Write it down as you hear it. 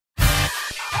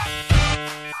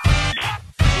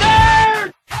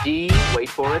D, wait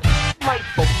for it,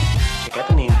 delightful. I got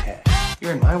the name tag.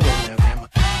 You're in my world now, Grandma.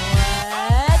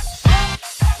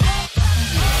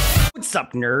 What's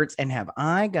up, nerds? And have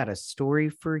I got a story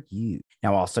for you?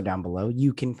 Now, also down below,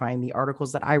 you can find the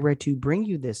articles that I read to bring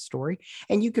you this story,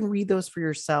 and you can read those for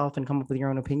yourself and come up with your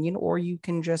own opinion, or you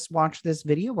can just watch this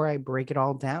video where I break it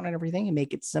all down and everything and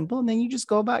make it simple, and then you just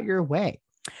go about your way.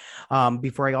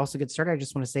 Before I also get started, I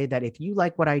just want to say that if you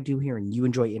like what I do here and you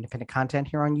enjoy independent content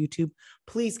here on YouTube,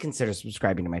 please consider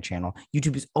subscribing to my channel.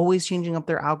 YouTube is always changing up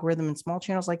their algorithm, and small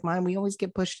channels like mine, we always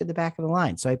get pushed to the back of the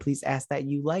line. So I please ask that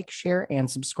you like, share, and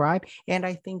subscribe, and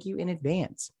I thank you in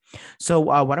advance. So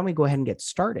why don't we go ahead and get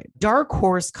started? Dark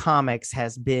Horse Comics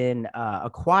has been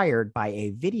acquired by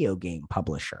a video game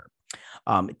publisher.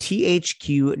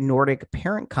 THQ Nordic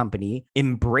parent company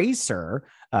Embracer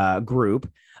Group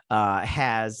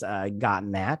has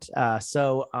gotten that.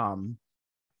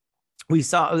 We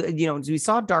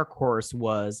saw Dark Horse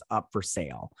was up for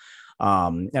sale.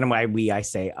 And why I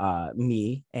say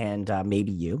me and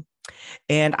maybe you.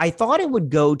 And I thought it would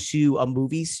go to a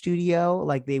movie studio,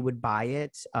 like they would buy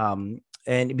it.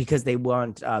 And because they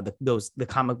want the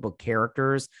comic book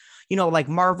characters, like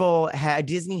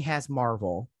Disney has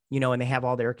Marvel, and they have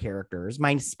all their characters,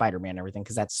 minus Spider-Man and everything,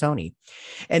 because that's Sony.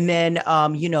 And then,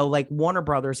 like Warner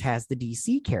Brothers has the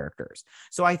DC characters.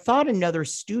 So I thought another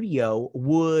studio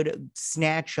would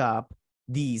snatch up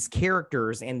these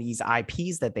characters and these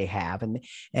IPs that they have and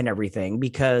everything,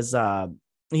 because, and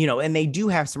they do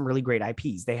have some really great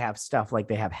IPs. They have stuff like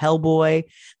they have Hellboy,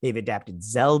 they've adapted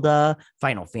Zelda,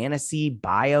 Final Fantasy,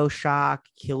 BioShock,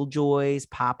 Killjoys,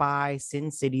 Popeye, Sin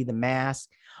City, The Mask.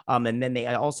 And then they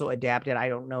also adapted, I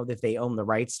don't know if they own the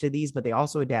rights to these, but they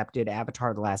also adapted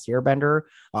Avatar: The Last Airbender.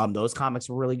 Those comics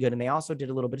were really good. And they also did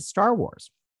a little bit of Star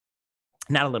Wars.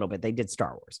 Not a little bit, they did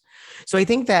Star Wars. So I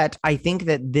think that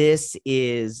this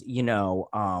is,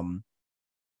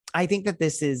 I think that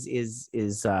this is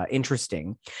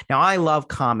interesting. Now, I love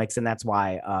comics, and that's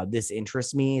why this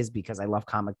interests me, is because I love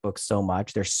comic books so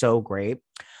much. They're so great.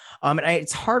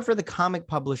 It's hard for the comic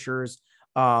publishers,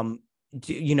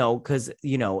 because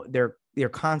they're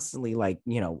constantly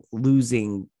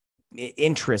losing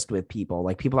interest with people.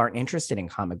 Like, people aren't interested in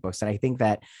comic books, and I think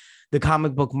that the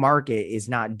comic book market is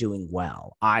not doing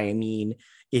well. I mean,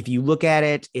 if you look at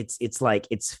it, it's like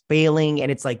it's failing,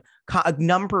 and it's like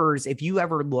numbers. If you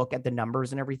ever look at the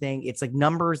numbers and everything, it's like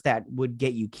numbers that would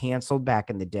get you canceled back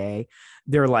in the day.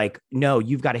 They're like, no,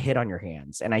 you've got a hit on your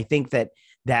hands. And I think that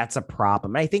that's a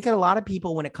problem. And I think that a lot of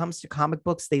people, when it comes to comic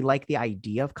books, they like the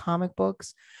idea of comic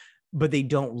books, but they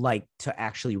don't like to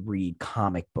actually read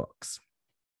comic books.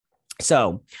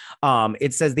 So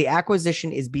it says the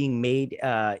acquisition is being made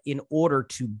in order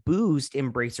to boost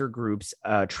Embracer Group's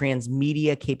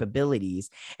transmedia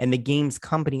capabilities. And the games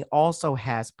company also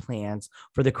has plans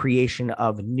for the creation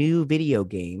of new video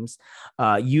games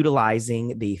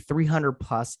utilizing the 300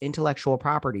 plus intellectual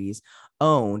properties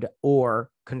owned or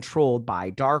controlled by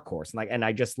Dark Horse. And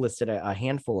I just listed a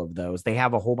handful of those. They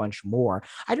have a whole bunch more.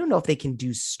 I don't know if they can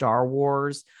do Star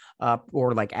Wars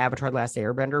or like Avatar: The Last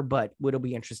Airbender, but it'll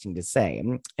be interesting to say.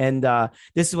 And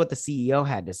this is what the CEO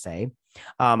had to say.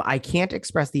 I can't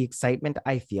express the excitement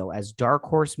I feel as Dark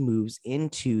Horse moves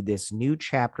into this new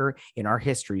chapter in our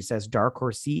history, says Dark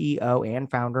Horse CEO and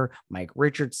founder Mike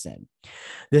Richardson.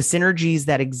 The synergies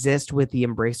that exist with the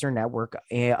Embracer network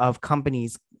of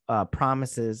companies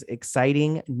promises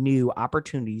exciting new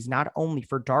opportunities, not only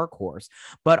for Dark Horse,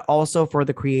 but also for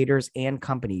the creators and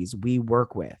companies we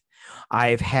work with.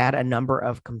 I've had a number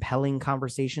of compelling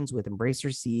conversations with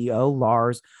Embracer CEO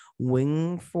Lars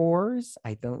Wingefors.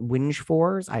 I don't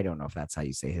know if that's how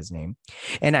you say his name.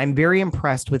 And I'm very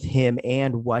impressed with him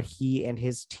and what he and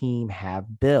his team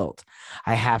have built.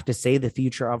 I have to say the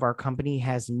future of our company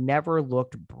has never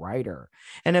looked brighter.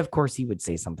 And of course, he would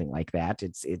say something like that.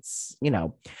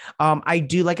 I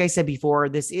do, like I said before,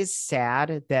 this is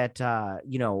sad that,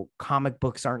 comic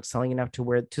books aren't selling enough to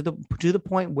the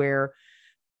point where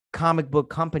comic book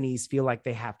companies feel like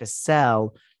they have to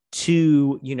sell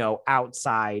to,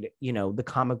 outside, the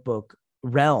comic book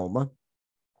realm.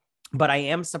 But I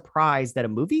am surprised that a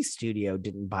movie studio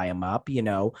didn't buy them up.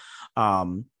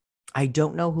 I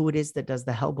don't know who it is that does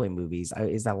the Hellboy movies.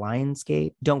 Is that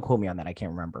Lionsgate? Don't quote me on that. I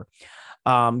can't remember.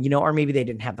 Or maybe they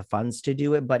didn't have the funds to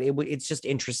do it, but it's just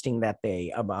interesting that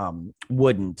they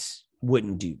wouldn't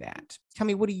do that. Tell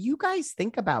me, what do you guys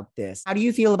think about this? How do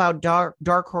you feel about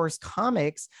Dark Horse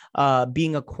Comics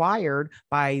being acquired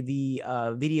by the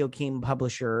video game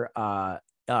publisher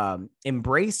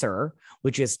Embracer,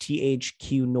 which is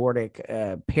THQ Nordic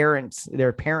parents,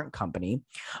 their parent company.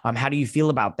 How do you feel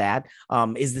about that?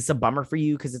 Is this a bummer for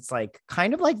you? Because it's like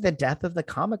kind of like the death of the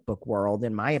comic book world,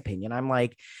 in my opinion. I'm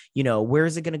like, where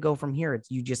is it going to go from here?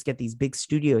 You just get these big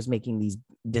studios making these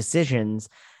decisions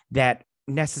that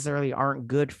necessarily aren't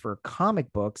good for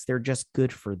comic books. They're just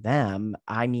good for them.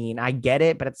 I mean, I get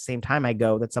it, but at the same time, I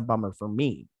go, that's a bummer for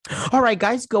me. All right,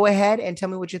 guys, go ahead and tell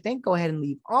me what you think. Go ahead and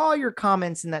leave all your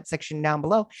comments in that section down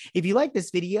below. If you like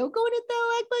this video, go and hit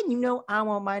that like button. I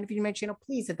won't mind. If you're new to my channel,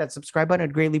 please hit that subscribe button.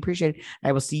 I'd greatly appreciate it.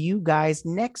 I will see you guys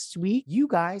next week. You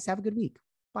guys have a good week.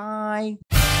 Bye.